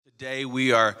Today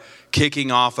we are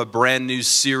kicking off a brand new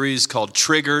series called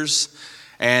Triggers,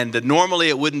 and normally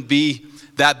it wouldn't be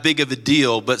that big of a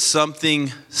deal, but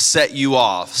something set you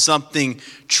off, something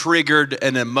triggered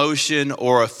an emotion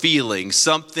or a feeling,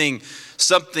 something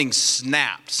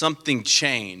snapped, something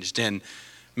changed, and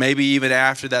maybe even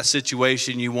after that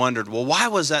situation you wondered, well, why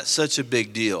was that such a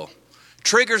big deal?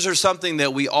 Triggers are something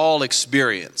that we all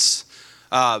experience.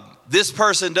 This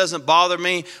person doesn't bother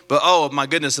me, but oh my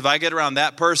goodness, if I get around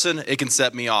that person, it can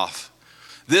set me off.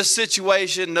 This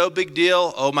situation, no big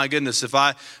deal. Oh my goodness, if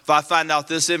I find out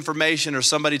this information or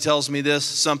somebody tells me this,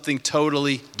 something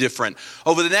totally different.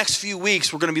 Over the next few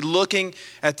weeks, we're going to be looking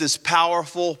at this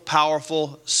powerful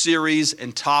series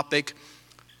and topic,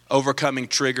 overcoming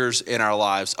triggers in our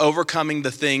lives, overcoming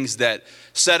the things that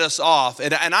set us off.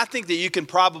 And I think that you can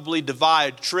probably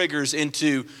divide triggers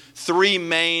into three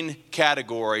main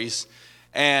categories.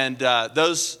 And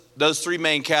those three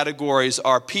main categories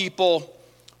are people,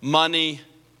 money,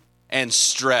 and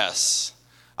stress.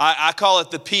 I call it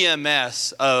the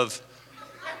PMS of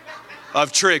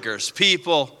triggers: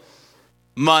 people,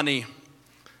 money,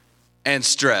 and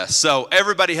stress. So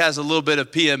everybody has a little bit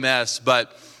of PMS,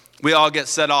 but we all get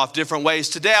set off different ways.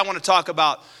 Today I want to talk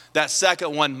about that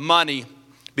second one, money,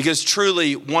 because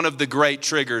truly one of the great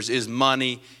triggers is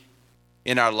money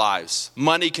in our lives.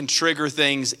 Money can trigger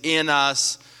things in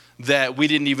us that we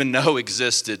didn't even know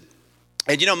existed.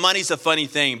 And you know, money's a funny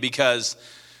thing because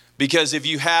if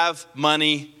you have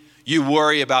money, you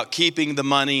worry about keeping the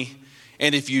money.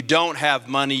 And if you don't have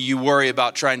money, you worry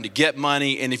about trying to get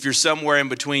money. And if you're somewhere in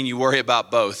between, you worry about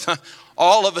both.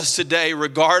 All of us today,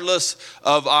 regardless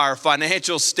of our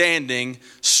financial standing,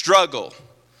 struggle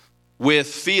with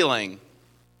feeling,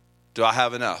 do I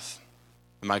have enough?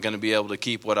 Am I going to be able to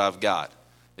keep what I've got?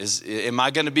 Am I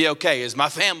going to be okay? Is my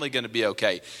family going to be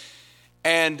okay?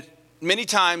 And many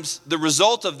times the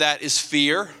result of that is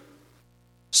fear.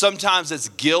 Sometimes it's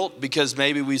guilt because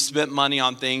maybe we spent money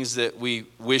on things that we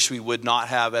wish we would not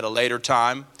have at a later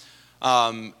time.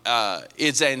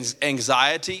 It's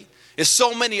anxiety. It's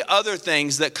so many other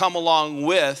things that come along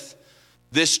with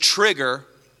this trigger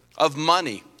of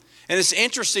money. And it's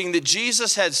interesting that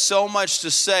Jesus had so much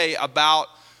to say about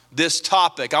this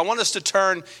topic. I want us to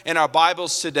turn in our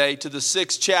Bibles today to the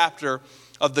 6th chapter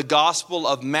of the Gospel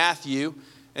of Matthew.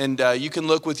 And you can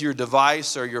look with your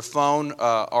device or your phone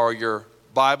or your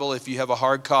Bible if you have a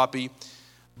hard copy.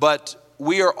 But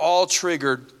we are all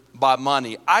triggered by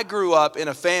money. I grew up in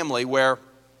a family where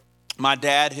my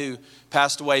dad, who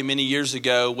passed away many years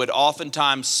ago, would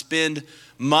oftentimes spend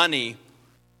money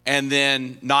and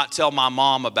then not tell my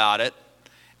mom about it.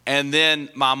 And then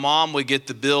my mom would get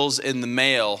the bills in the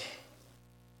mail,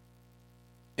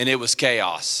 and it was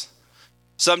chaos.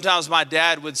 Sometimes my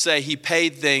dad would say he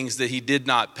paid things that he did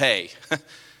not pay.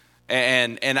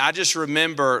 and I just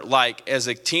remember, like, as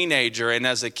a teenager and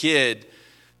as a kid,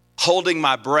 holding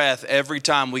my breath every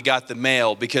time we got the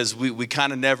mail because we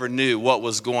kind of never knew what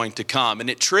was going to come. And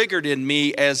it triggered in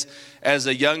me as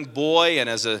a young boy and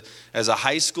as a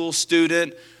high school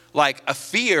student, like a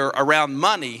fear around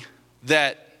money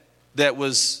that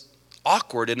was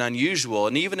awkward and unusual.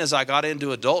 And even as I got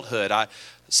into adulthood,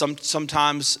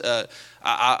 sometimes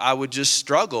I would just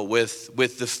struggle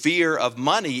with the fear of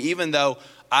money. Even though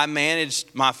I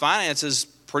managed my finances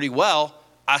pretty well,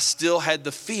 I still had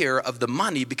the fear of the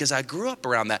money because I grew up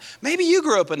around that. Maybe you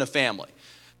grew up in a family.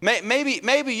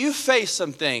 Maybe you face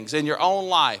some things in your own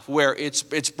life where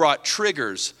it's brought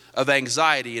triggers of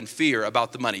anxiety and fear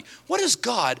about the money. What does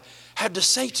God have to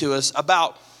say to us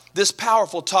about this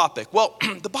powerful topic? Well,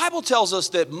 the Bible tells us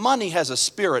that money has a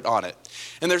spirit on it.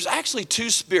 And there's actually two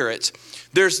spirits.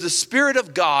 There's the Spirit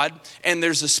of God, and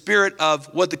there's the spirit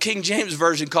of what the King James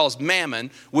Version calls mammon,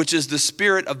 which is the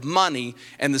spirit of money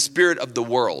and the spirit of the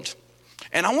world.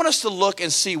 And I want us to look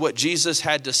and see what Jesus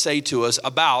had to say to us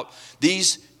about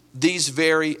these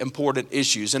very important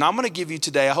issues. And I'm going to give you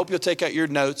today, I hope you'll take out your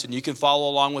notes and you can follow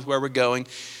along with where we're going,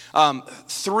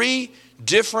 three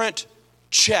different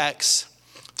checks,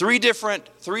 three different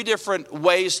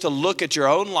ways to look at your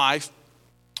own life,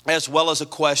 as well as a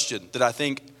question that I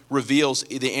think reveals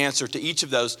the answer to each of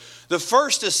those. The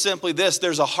first is simply this: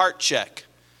 there's a heart check.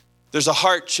 There's a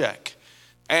heart check.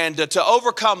 And to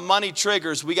overcome money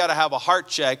triggers, we got to have a heart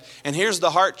check. And here's the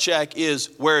heart check is,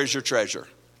 where is your treasure?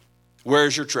 Where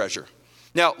is your treasure?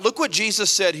 Now, look what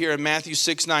Jesus said here in Matthew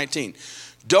 6:19.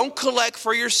 Don't collect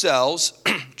for yourselves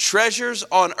treasures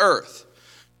on earth,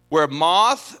 where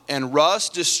moth and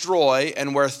rust destroy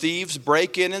and where thieves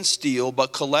break in and steal,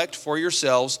 but collect for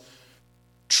yourselves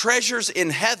treasures in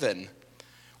heaven,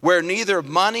 where neither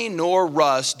money nor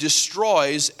rust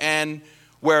destroys and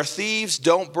where thieves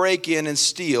don't break in and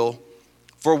steal.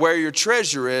 For where your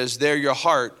treasure is, there your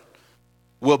heart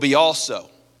will be also.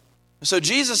 So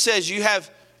Jesus says you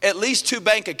have at least two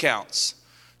bank accounts.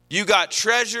 You got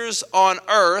treasures on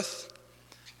earth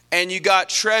and you got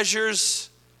treasures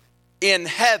in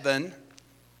heaven.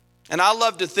 And I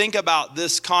love to think about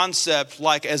this concept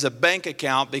like as a bank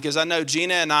account, because I know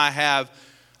Gina and I have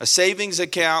a savings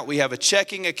account, we have a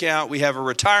checking account, we have a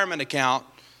retirement account.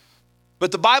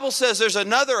 But the Bible says there's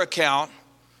another account,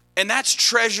 and that's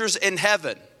treasures in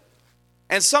heaven.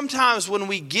 And sometimes when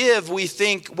we give, we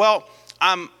think, well,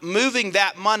 I'm moving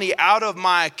that money out of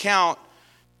my account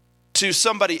to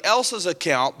somebody else's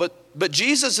account. But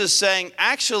Jesus is saying,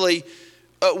 actually,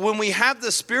 when we have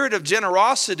the spirit of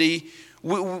generosity,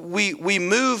 we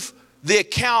move the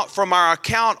account from our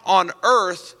account on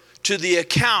earth to the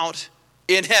account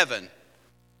in heaven.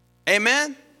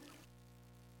 Amen?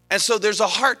 And so there's a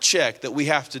heart check that we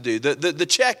have to do. The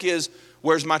check is,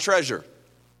 where's my treasure?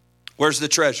 Where's the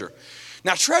treasure?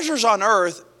 Now, treasures on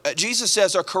earth, Jesus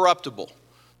says, are corruptible.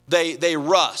 They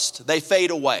rust. They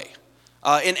fade away.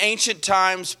 In ancient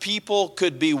times, people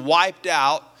could be wiped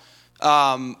out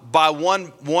by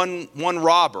one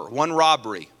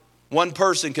robbery. One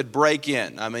person could break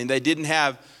in. I mean, they didn't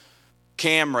have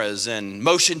cameras and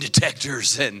motion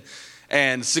detectors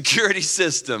and security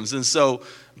systems. And so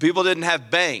people didn't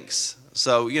have banks.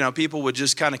 So, people would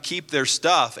just kind of keep their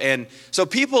stuff. And so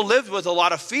people lived with a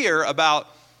lot of fear about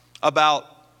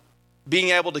being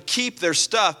able to keep their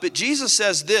stuff. But Jesus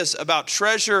says this about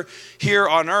treasure here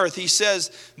on earth. He says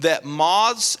that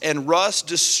moths and rust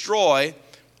destroy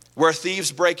where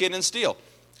thieves break in and steal.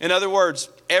 In other words,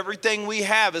 everything we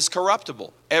have is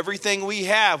corruptible. Everything we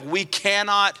have, we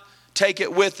cannot take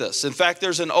it with us. In fact,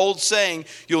 there's an old saying,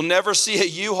 you'll never see a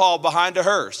U-Haul behind a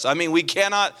hearse. I mean, we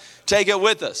cannot take it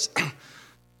with us.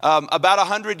 About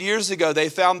 100 years ago, they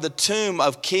found the tomb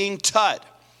of King Tut.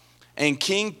 And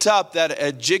King Tut, that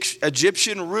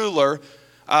Egyptian ruler,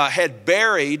 had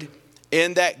buried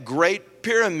in that great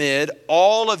pyramid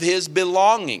all of his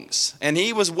belongings. And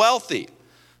he was wealthy.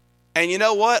 And you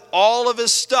know what? All of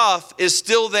his stuff is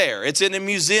still there. It's in a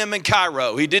museum in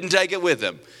Cairo. He didn't take it with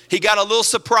him. He got a little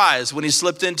surprise when he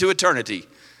slipped into eternity.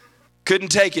 Couldn't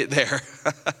take it there.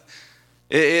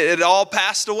 It all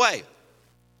passed away.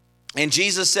 And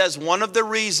Jesus says one of the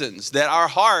reasons that our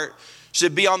heart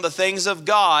should be on the things of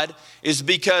God is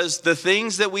because the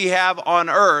things that we have on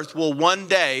earth will one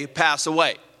day pass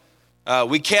away.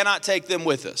 We cannot take them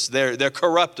with us. They're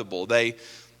corruptible. They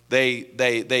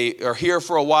are here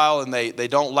for a while and they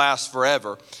don't last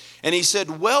forever. And he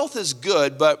said, wealth is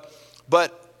good, but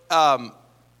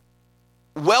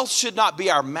wealth should not be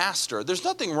our master. There's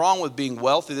nothing wrong with being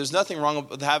wealthy. There's nothing wrong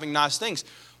with having nice things.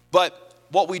 But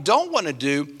what we don't want to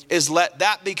do is let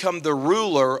that become the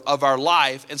ruler of our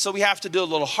life. And so we have to do a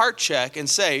little heart check and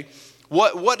say,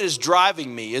 what is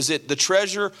driving me? Is it the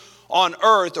treasure on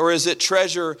earth or is it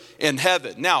treasure in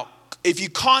heaven? Now, if you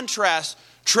contrast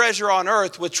treasure on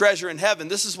earth with treasure in heaven,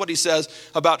 this is what he says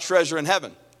about treasure in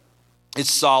heaven.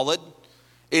 It's solid.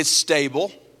 It's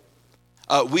stable.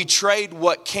 We trade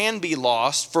what can be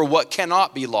lost for what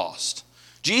cannot be lost.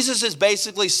 Jesus is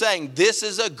basically saying this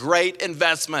is a great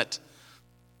investment.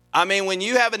 I mean, when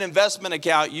you have an investment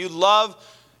account, you love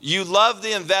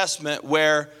the investment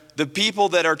where the people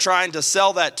that are trying to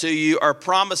sell that to you are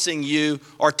promising you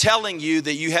or telling you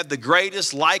that you have the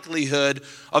greatest likelihood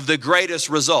of the greatest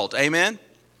result. Amen?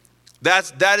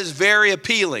 That is very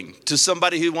appealing to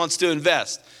somebody who wants to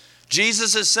invest.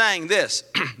 Jesus is saying this,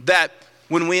 that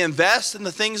when we invest in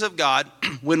the things of God,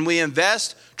 when we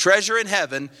invest treasure in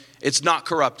heaven, it's not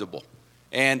corruptible.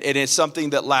 And it is something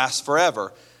that lasts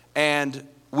forever. And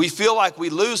we feel like we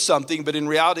lose something, but in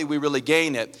reality, we really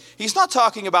gain it. He's not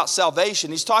talking about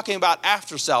salvation. He's talking about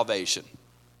after salvation.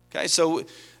 Okay, so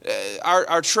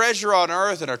our treasure on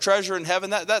earth and our treasure in heaven,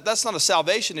 that's not a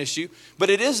salvation issue, but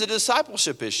it is a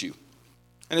discipleship issue.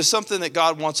 And it's something that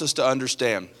God wants us to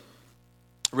understand.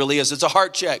 It really is. It's a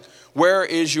heart check. Where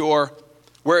is your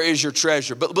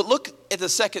treasure? But look at the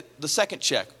second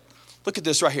check. Look at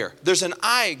this right here. There's an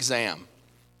eye exam.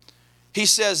 He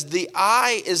says the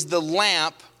eye is the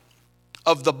lamp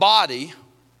of the body.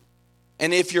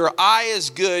 And if your eye is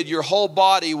good, your whole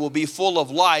body will be full of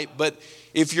light. But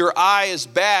if your eye is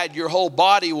bad, your whole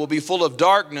body will be full of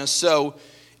darkness. So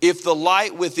if the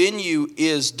light within you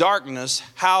is darkness,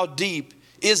 how deep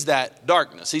is that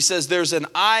darkness? He says there's an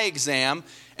eye exam,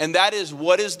 and that is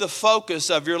what is the focus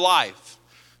of your life.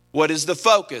 What is the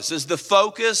focus? Is the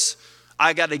focus,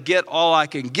 I got to get all I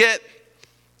can get?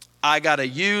 I got to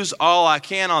use all I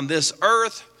can on this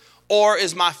earth? Or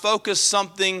is my focus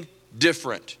something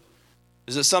different?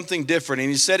 Is it something different? And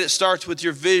he said it starts with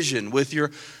your vision, with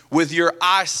your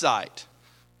eyesight.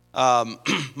 My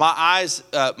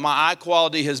eye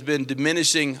quality has been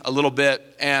diminishing a little bit,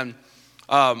 and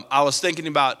I was thinking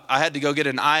about, I had to go get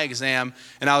an eye exam,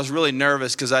 and I was really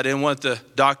nervous because I didn't want the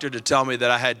doctor to tell me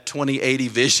that I had 20/80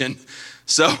 vision.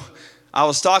 So I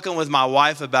was talking with my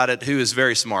wife about it, who is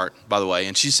very smart, by the way,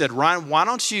 and she said, Ryan, why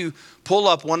don't you pull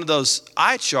up one of those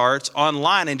eye charts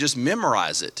online and just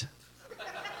memorize it?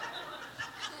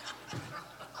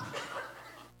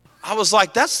 I was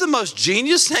like, that's the most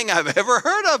genius thing I've ever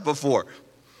heard of before,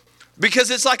 because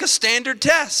it's like a standard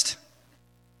test,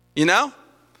 you know?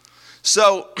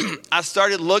 So I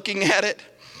started looking at it,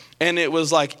 and it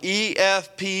was like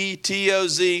EFPTOZ.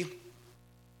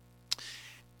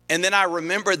 And then I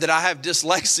remembered that I have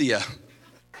dyslexia.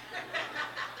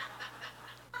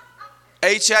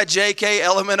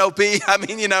 HIJKLMNOP. I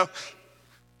mean, you know.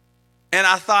 And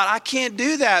I thought, I can't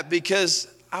do that because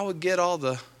I would get all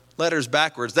the letters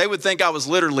backwards. They would think I was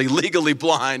literally legally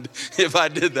blind if I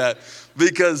did that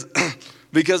because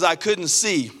I couldn't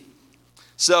see.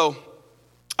 So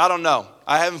I don't know.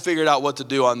 I haven't figured out what to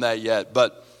do on that yet.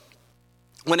 But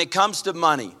when it comes to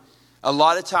money, a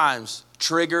lot of times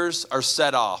triggers are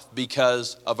set off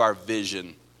because of our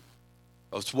vision.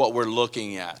 It's what we're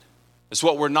looking at. It's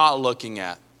what we're not looking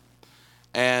at.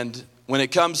 And when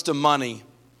it comes to money,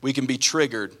 we can be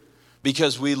triggered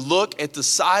because we look at the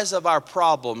size of our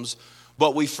problems,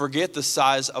 but we forget the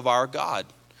size of our God.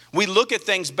 We look at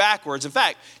things backwards. In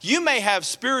fact, you may have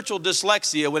spiritual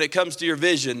dyslexia when it comes to your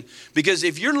vision, because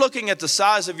if you're looking at the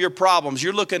size of your problems,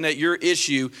 you're looking at your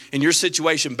issue and your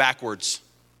situation backwards.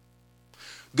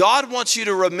 God wants you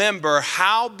to remember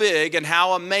how big and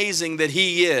how amazing that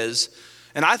He is.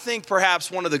 And I think perhaps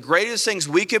one of the greatest things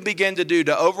we can begin to do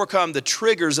to overcome the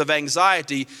triggers of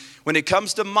anxiety when it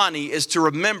comes to money is to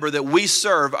remember that we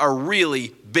serve a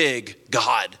really big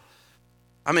God.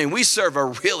 I mean, we serve a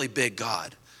really big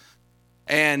God.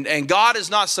 And God is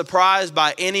not surprised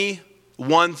by any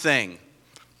one thing.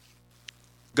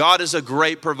 God is a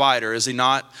great provider, is He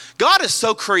not? God is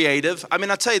so creative. I mean,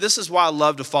 I tell you, this is why I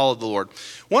love to follow the Lord.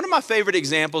 One of my favorite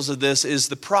examples of this is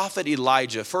the prophet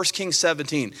Elijah, 1 Kings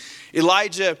 17.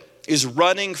 Elijah is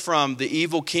running from the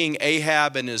evil king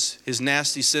Ahab and his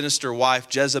nasty, sinister wife,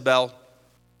 Jezebel.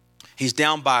 He's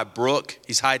down by a brook.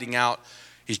 He's hiding out.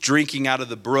 He's drinking out of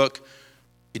the brook.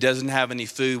 He doesn't have any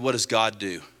food. What does God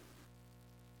do?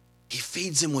 He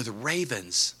feeds him with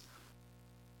ravens.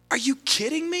 Are you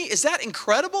kidding me? Is that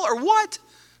incredible or what?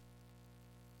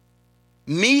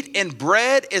 Meat and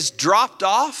bread is dropped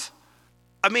off.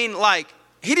 I mean, like,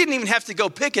 he didn't even have to go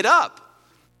pick it up.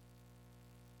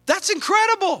 That's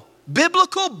incredible.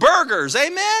 Biblical burgers,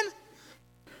 amen?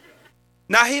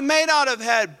 Now, he may not have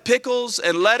had pickles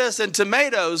and lettuce and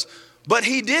tomatoes, but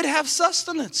he did have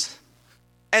sustenance.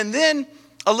 And then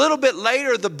a little bit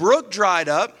later, the brook dried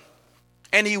up,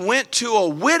 and he went to a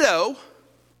widow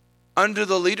under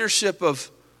the leadership of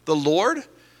the Lord.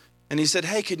 And he said,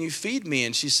 hey, can you feed me?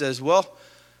 And she says, well,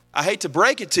 I hate to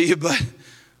break it to you, but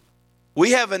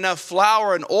we have enough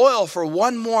flour and oil for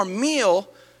one more meal,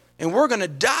 and we're going to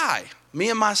die, me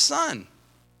and my son.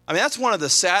 I mean, that's one of the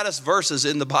saddest verses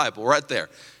in the Bible right there.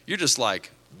 You're just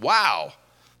like, wow.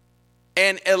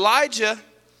 And Elijah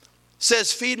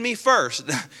says, feed me first.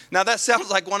 Now, that sounds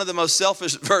like one of the most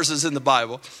selfish verses in the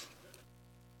Bible.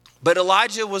 But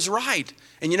Elijah was right.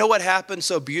 And you know what happened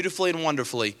so beautifully and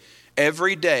wonderfully?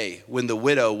 Every day when the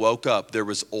widow woke up, there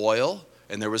was oil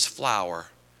and there was flour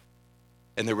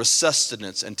and there was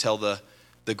sustenance until the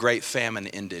great famine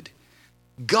ended.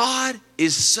 God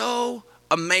is so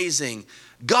amazing.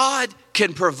 God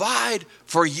can provide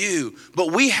for you,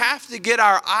 but we have to get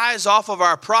our eyes off of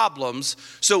our problems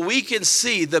so we can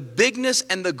see the bigness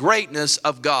and the greatness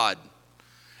of God.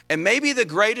 And maybe the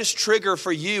greatest trigger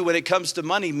for you when it comes to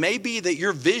money may be that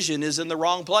your vision is in the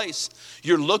wrong place.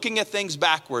 You're looking at things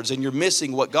backwards and you're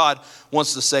missing what God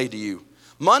wants to say to you.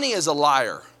 Money is a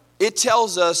liar. It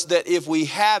tells us that if we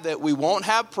have it, we won't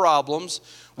have problems.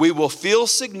 We will feel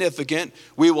significant.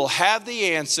 We will have the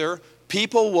answer.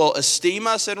 People will esteem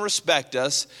us and respect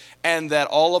us, and that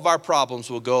all of our problems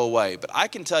will go away. But I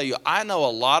can tell you, I know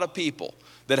a lot of people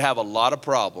that have a lot of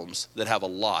problems that have a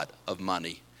lot of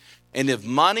money. And if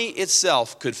money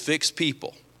itself could fix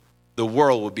people, the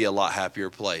world would be a lot happier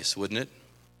place, wouldn't it?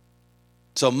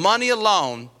 So money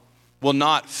alone will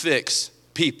not fix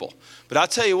people. But I'll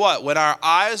tell you what, when our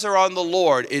eyes are on the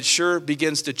Lord, it sure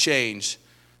begins to change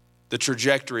the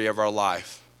trajectory of our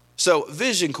life. So,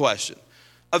 vision question,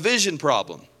 a vision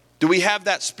problem. Do we have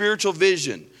that spiritual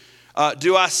vision?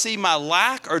 Do I see my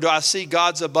lack or do I see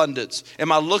God's abundance?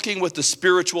 Am I looking with the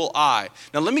spiritual eye?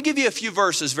 Now, let me give you a few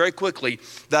verses very quickly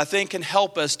that I think can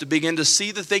help us to begin to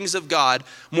see the things of God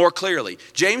more clearly.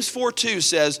 James 4:2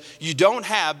 says, you don't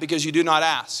have because you do not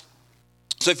ask.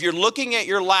 So if you're looking at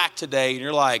your lack today and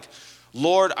you're like,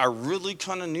 Lord, I really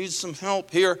kind of need some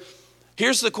help here.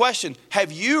 Here's the question.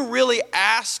 Have you really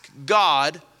asked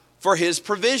God for his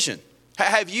provision?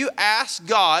 Have you asked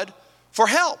God for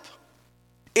help?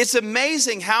 It's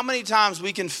amazing how many times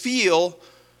we can feel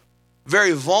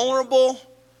very vulnerable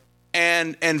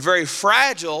and very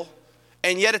fragile,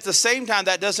 and yet at the same time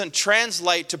that doesn't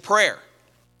translate to prayer.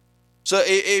 So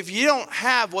if you don't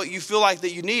have what you feel like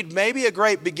that you need, maybe a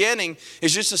great beginning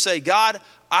is just to say, God,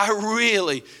 I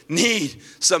really need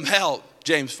some help.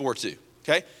 James 4:2.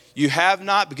 Okay? You have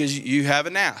not because you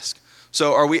haven't asked.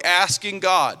 So are we asking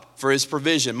God for his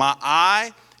provision? My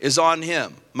eye is on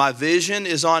him. My vision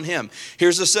is on him.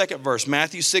 Here's the second verse,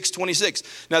 Matthew 6:26.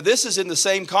 Now this is in the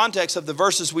same context of the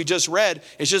verses we just read.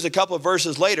 It's just a couple of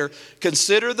verses later.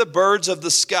 Consider the birds of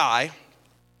the sky.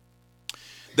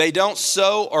 They don't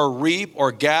sow or reap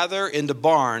or gather into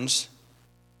barns,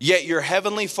 yet your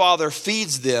heavenly Father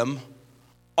feeds them.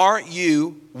 Aren't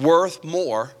you worth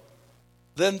more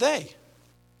than they?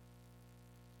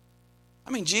 I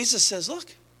mean, Jesus says, look,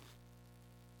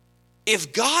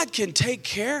 if God can take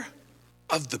care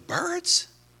of the birds,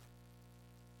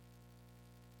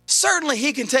 certainly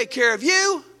he can take care of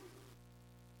you.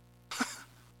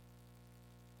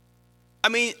 I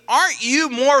mean, aren't you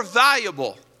more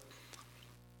valuable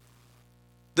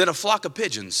than a flock of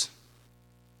pigeons?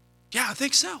 Yeah, I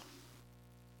think so.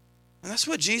 And that's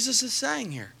what Jesus is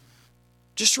saying here.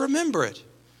 Just remember it.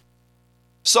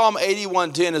 Psalm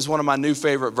 81:10 is one of my new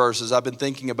favorite verses. I've been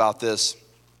thinking about this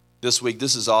week.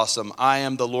 This is awesome. I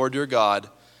am the Lord your God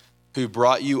who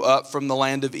brought you up from the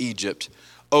land of Egypt.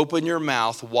 Open your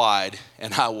mouth wide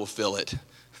and I will fill it.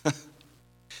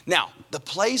 Now, the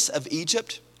place of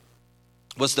Egypt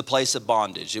was the place of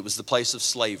bondage. It was the place of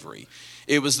slavery.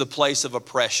 It was the place of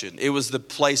oppression. It was the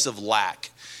place of lack.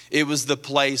 It was the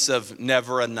place of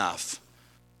never enough.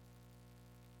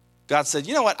 God said,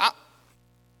 you know what?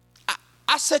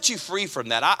 I set you free from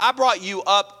that. I brought you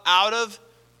up out of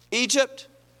Egypt.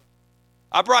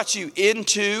 I brought you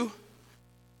into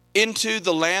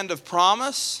the land of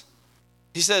promise.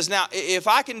 He says, now, if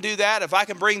I can do that, if I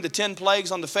can bring the 10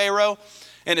 plagues on the Pharaoh,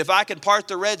 and if I can part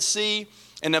the Red Sea,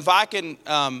 and if I can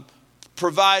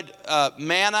provide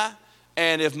manna,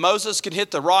 and if Moses can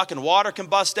hit the rock and water can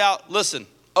bust out, listen,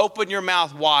 open your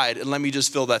mouth wide and let me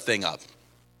just fill that thing up.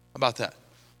 How about that?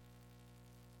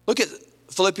 Look at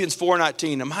Philippians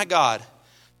 4:19. And my God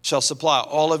shall supply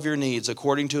all of your needs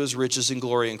according to his riches and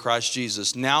glory in Christ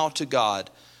Jesus. Now to God,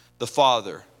 the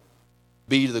Father,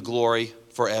 be the glory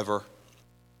forever.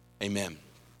 Amen.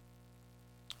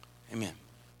 Amen.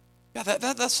 Yeah,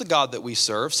 that's the God that we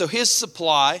serve. So his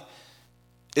supply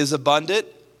is abundant.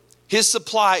 His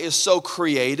supply is so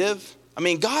creative. I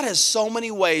mean, God has so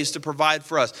many ways to provide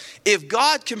for us. If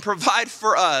God can provide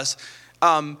for us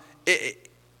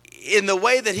in the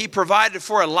way that he provided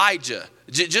for Elijah,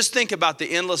 just think about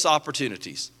the endless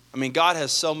opportunities. I mean, God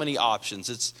has so many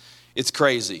options. It's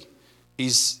crazy.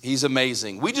 He's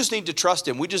amazing. We just need to trust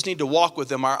him. We just need to walk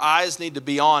with him. Our eyes need to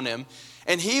be on him,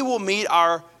 and he will meet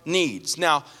our needs.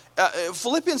 Now,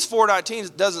 Philippians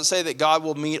 4:19 doesn't say that God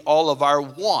will meet all of our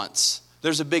wants.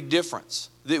 There's a big difference.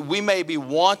 That we may be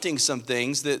wanting some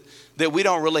things that we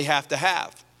don't really have to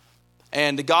have.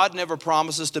 And God never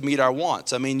promises to meet our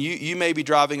wants. I mean, you may be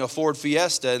driving a Ford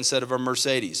Fiesta instead of a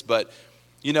Mercedes, but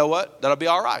you know what? That'll be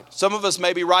all right. Some of us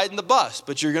may be riding the bus,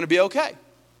 but you're going to be okay.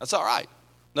 That's all right.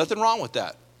 Nothing wrong with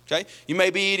that. Okay? You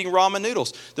may be eating ramen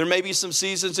noodles. There may be some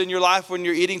seasons in your life when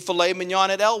you're eating filet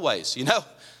mignon at Elway's. You know,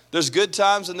 there's good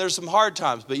times and there's some hard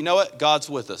times, but you know what? God's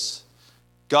with us.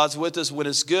 God's with us when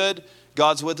it's good.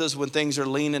 God's with us when things are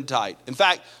lean and tight. In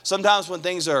fact, sometimes when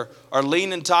things are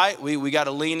lean and tight, we got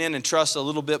to lean in and trust a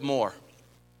little bit more.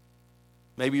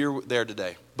 Maybe you're there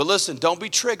today. But listen, don't be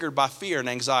triggered by fear and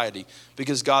anxiety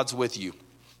because God's with you.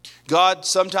 God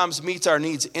sometimes meets our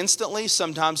needs instantly.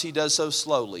 Sometimes he does so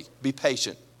slowly. Be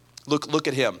patient. Look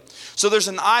at him. So there's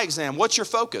an eye exam. What's your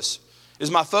focus? Is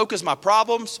my focus my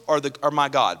problems or my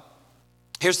God?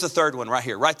 Here's the third one right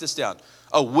here. Write this down.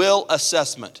 A will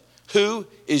assessment. Who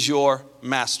is your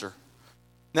master?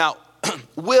 Now,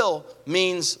 will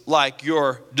means like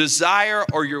your desire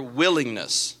or your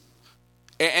willingness.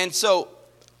 And so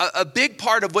a big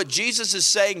part of what Jesus is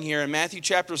saying here in Matthew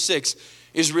chapter 6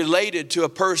 is related to a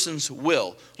person's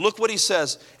will. Look what he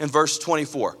says in verse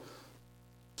 24.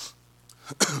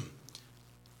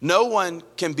 No one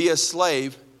can be a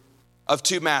slave of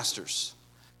two masters,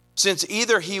 since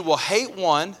either he will hate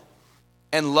one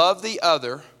and love the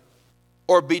other,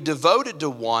 or be devoted to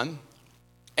one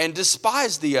and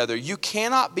despise the other. You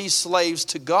cannot be slaves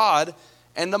to God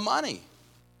and to money.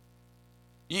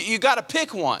 You got to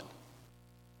pick one.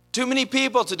 Too many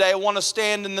people today want to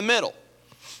stand in the middle.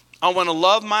 I want to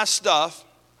love my stuff,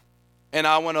 and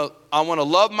I want to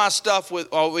love my stuff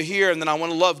over here, and then I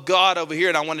want to love God over here,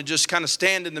 and I want to just kind of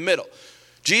stand in the middle.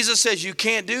 Jesus says you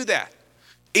can't do that.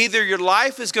 Either your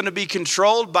life is going to be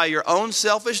controlled by your own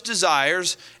selfish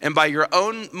desires and by your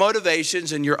own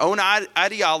motivations and your own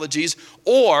ideologies,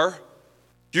 or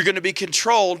you're going to be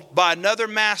controlled by another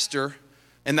master,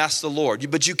 and that's the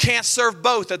Lord. But you can't serve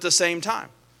both at the same time.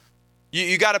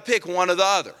 You got to pick one or the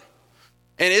other.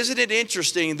 And isn't it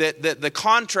interesting that the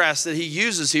contrast that he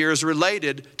uses here is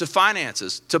related to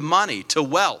finances, to money, to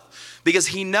wealth, because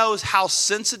he knows how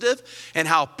sensitive and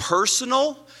how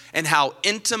personal and how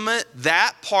intimate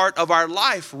that part of our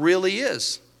life really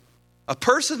is. A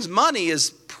person's money is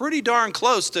pretty darn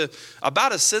close to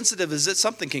about as sensitive as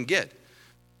something can get.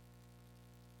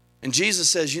 And Jesus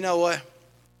says, you know what?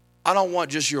 I don't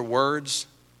want just your words.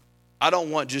 I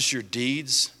don't want just your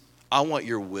deeds. I want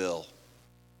your will.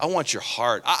 I want your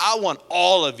heart. I want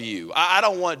all of you. I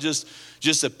don't want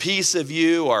just a piece of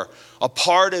you or a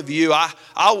part of you.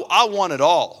 I want it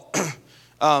all.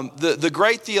 The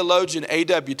great theologian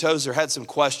A.W. Tozer had some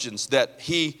questions that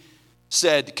he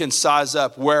said can size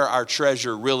up where our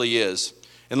treasure really is.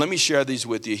 And let me share these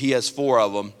with you. He has 4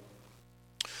 of them.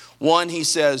 One, he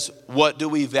says, what do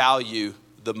we value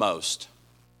the most?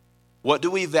 What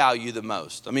do we value the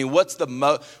most? I mean, what's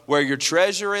where your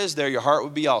treasure is, there your heart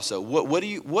would be also.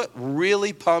 What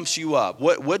really pumps you up?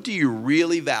 What do you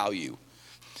really value?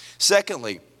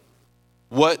 Secondly,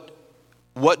 what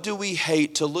do we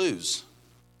hate to lose?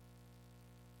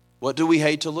 What do we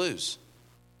hate to lose?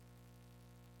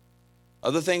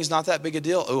 Other things not that big a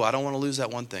deal. Oh, I don't want to lose that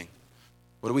one thing.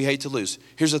 What do we hate to lose?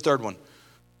 Here's the third one.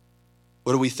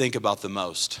 What do we think about the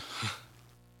most?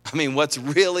 I mean, what's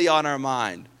really on our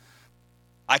mind?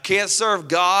 I can't serve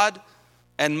God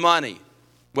and money.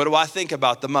 What do I think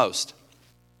about the most?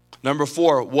 Number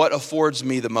 4, what affords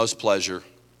me the most pleasure?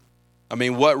 I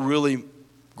mean, what really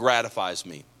gratifies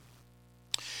me?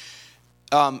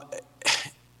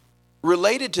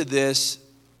 Related to this,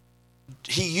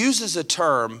 he uses a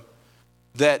term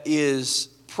that is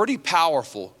pretty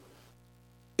powerful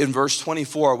in verse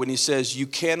 24 when he says, you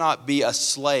cannot be a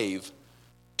slave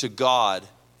to God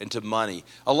and to money.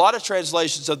 A lot of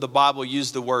translations of the Bible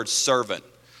use the word servant.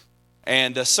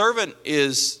 And a servant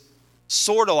is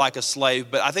sort of like a slave,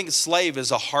 but I think slave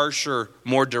is a harsher,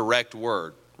 more direct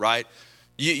word, right?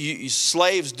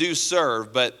 Slaves do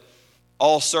serve, but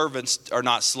all servants are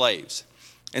not slaves.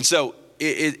 And so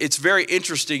it's very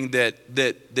interesting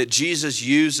that Jesus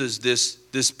uses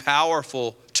this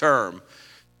powerful term.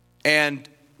 And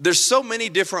there's so many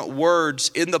different words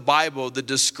in the Bible that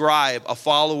describe a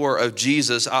follower of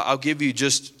Jesus. I'll give you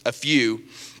just a few.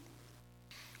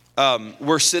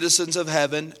 We're citizens of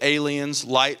heaven, aliens,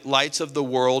 lights of the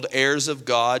world, heirs of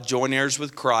God, joint heirs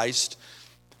with Christ,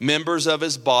 members of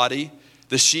his body,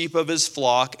 the sheep of his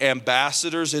flock,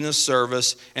 ambassadors in his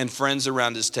service, and friends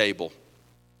around his table.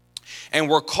 And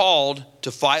we're called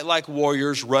to fight like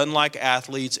warriors, run like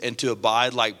athletes, and to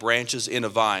abide like branches in a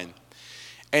vine.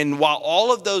 And while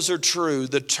all of those are true,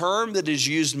 the term that is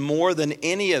used more than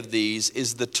any of these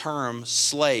is the term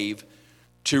slave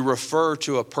to refer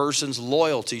to a person's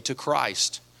loyalty to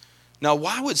Christ. Now,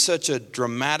 why would such a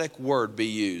dramatic word be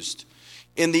used?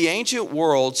 In the ancient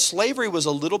world, slavery was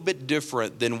a little bit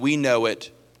different than we know it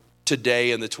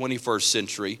today in the 21st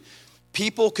century.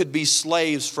 People could be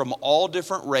slaves from all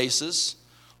different races,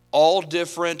 all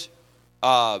different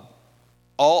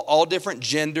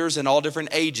genders, and all different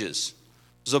ages.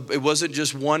 So it wasn't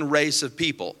just one race of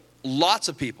people. Lots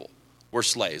of people were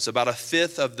slaves. About a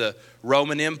fifth of the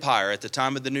Roman Empire at the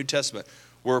time of the New Testament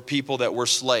were people that were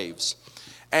slaves.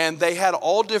 And they had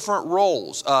all different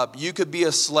roles. You could be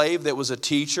a slave that was a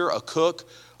teacher, a cook,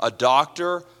 a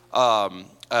doctor,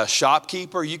 a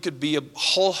shopkeeper. You could be a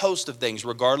whole host of things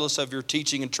regardless of your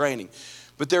teaching and training.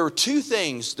 But there's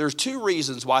two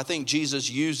reasons why I think Jesus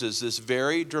uses this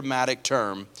very dramatic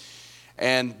term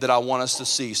and that I want us to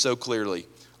see so clearly.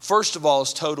 First of all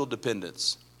is total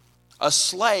dependence. A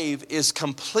slave is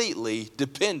completely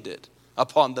dependent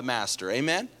upon the master.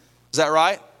 Amen? Is that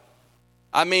right?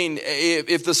 I mean,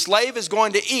 if the slave is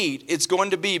going to eat, it's going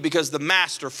to be because the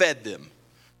master fed them.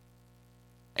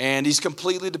 And he's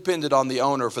completely dependent on the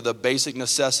owner for the basic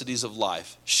necessities of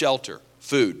life, shelter,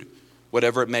 food,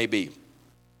 whatever it may be.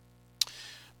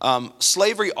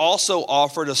 Slavery also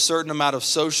offered a certain amount of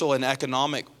social and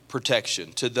economic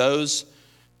protection to those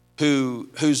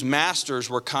whose masters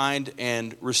were kind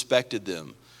and respected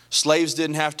them. Slaves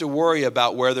didn't have to worry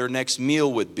about where their next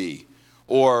meal would be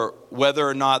or whether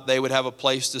or not they would have a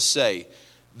place to stay.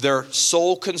 Their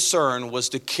sole concern was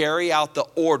to carry out the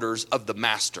orders of the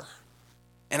master.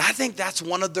 And I think that's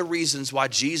one of the reasons why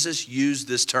Jesus used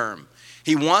this term.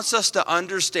 He wants us to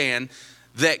understand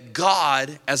that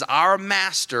God, as our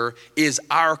master, is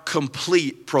our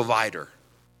complete provider.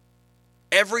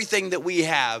 Everything that we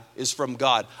have is from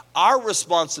God. Our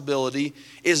responsibility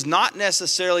is not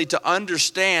necessarily to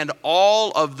understand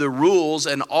all of the rules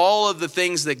and all of the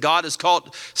things that God has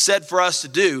said for us to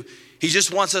do. He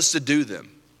just wants us to do them.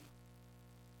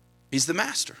 He's the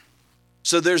master.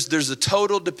 So there's a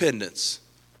total dependence.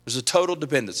 There's a total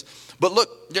dependence. But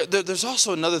look, there's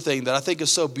also another thing that I think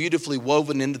is so beautifully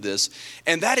woven into this,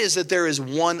 and that is that there is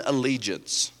one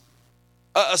allegiance.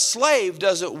 A slave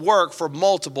doesn't work for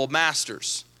multiple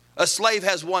masters. A slave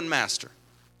has one master.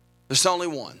 There's only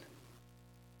one.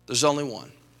 There's only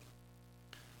one.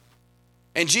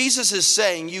 And Jesus is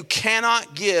saying you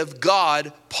cannot give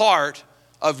God part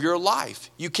of your life.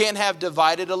 You can't have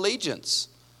divided allegiance.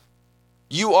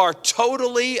 You are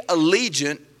totally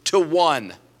allegiant to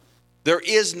one. There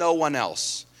is no one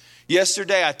else.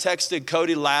 Yesterday I texted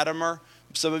Cody Latimer.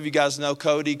 Some of you guys know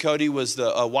Cody. Cody was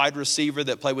the wide receiver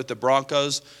that played with the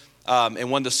Broncos and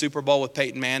won the Super Bowl with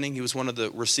Peyton Manning. He was one of the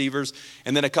receivers.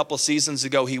 And then a couple of seasons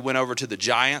ago, he went over to the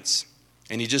Giants,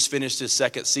 and he just finished his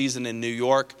second season in New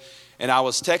York. And I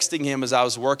was texting him as I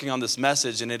was working on this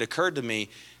message, and it occurred to me,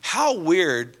 how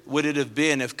weird would it have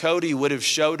been if Cody would have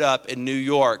showed up in New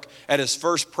York at his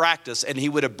first practice and he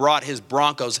would have brought his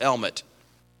Broncos helmet?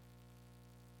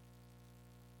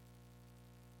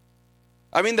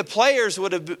 I mean, the players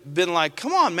would have been like,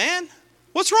 come on, man,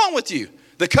 what's wrong with you?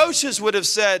 The coaches would have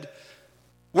said,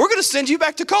 we're going to send you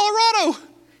back to Colorado.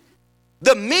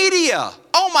 The media,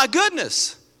 oh my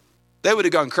goodness. They would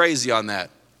have gone crazy on that,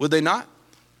 would they not?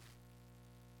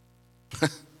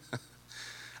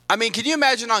 I mean, can you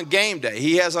imagine on game day,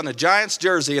 he has on a Giants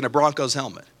jersey and a Broncos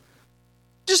helmet?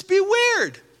 Just be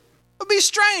weird. It would be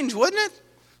strange, wouldn't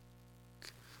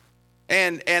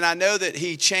it? And I know that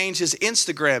he changed his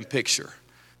Instagram picture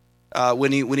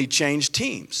when he changed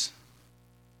teams.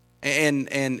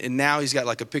 And now he's got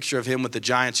like a picture of him with the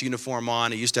Giants uniform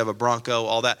on. He used to have a Bronco,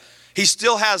 all that. He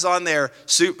still has on there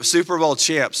Super Bowl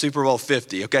champ, Super Bowl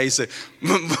 50, okay? He said,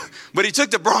 but he took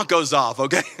the Broncos off,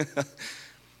 okay?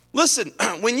 Listen,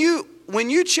 when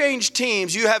you change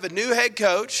teams, you have a new head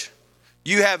coach,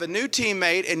 you have a new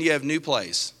teammate, and you have new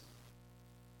plays.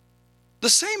 The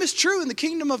same is true in the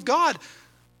kingdom of God.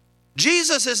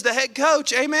 Jesus is the head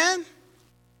coach, amen?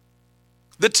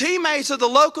 The teammates are the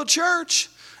local church,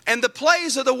 and the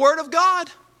plays are the word of God.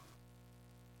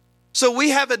 So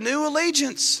we have a new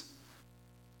allegiance.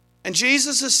 And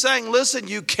Jesus is saying, listen,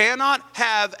 you cannot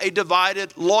have a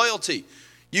divided loyalty.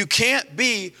 You can't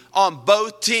be on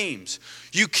both teams.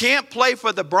 You can't play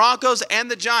for the Broncos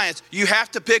and the Giants. You have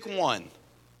to pick one.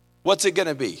 What's it going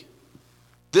to be?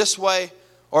 This way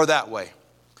or that way?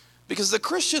 Because the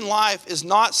Christian life is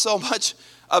not so much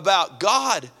about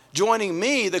God joining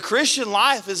me. The Christian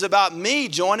life is about me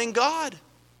joining God.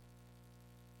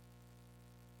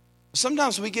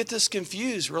 Sometimes we get this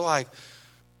confused. We're like,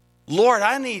 Lord,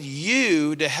 I need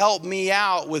you to help me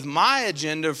out with my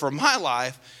agenda for my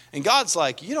life. And God's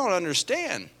like, you don't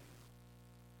understand.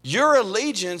 Your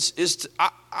allegiance is to,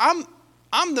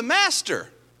 I'm the master.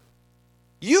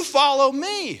 You follow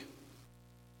me.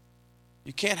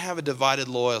 You can't have a divided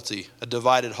loyalty, a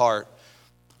divided heart.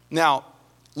 Now,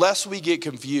 lest we get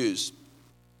confused,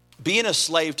 being a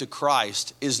slave to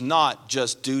Christ is not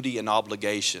just duty and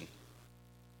obligation.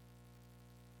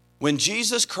 When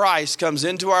Jesus Christ comes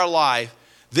into our life,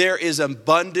 there is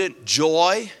abundant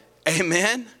joy.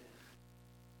 Amen.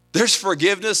 There's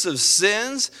forgiveness of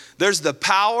sins. There's the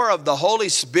power of the Holy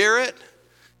Spirit.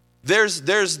 There's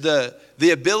the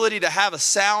ability to have a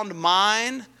sound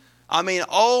mind. I mean,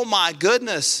 oh my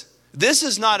goodness. This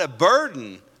is not a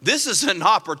burden. This is an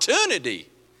opportunity.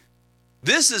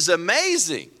 This is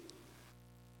amazing.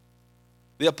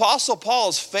 The Apostle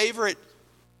Paul's favorite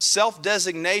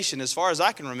self-designation, as far as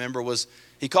I can remember, was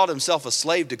he called himself a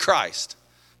slave to Christ.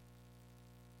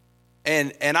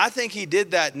 And I think he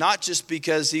did that not just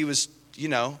because he was,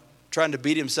 trying to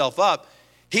beat himself up.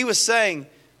 He was saying,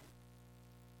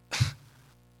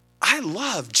 I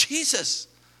love Jesus.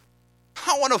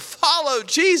 I want to follow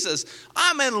Jesus.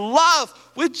 I'm in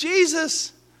love with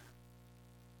Jesus.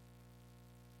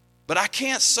 But I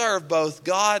can't serve both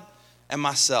God and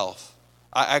myself.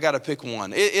 I got to pick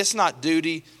one. It's not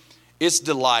duty, it's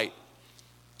delight.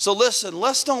 So listen,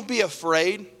 let's don't be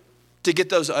afraid to get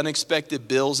those unexpected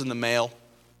bills in the mail.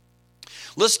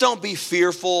 Let's don't be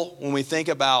fearful when we think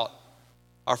about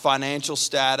our financial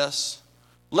status.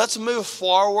 Let's move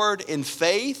forward in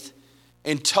faith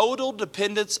and total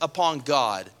dependence upon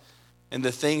God and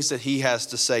the things that He has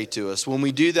to say to us. When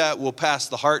we do that, we'll pass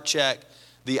the heart check,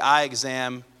 the eye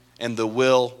exam, and the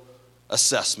will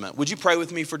assessment. Would you pray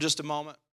with me for just a moment?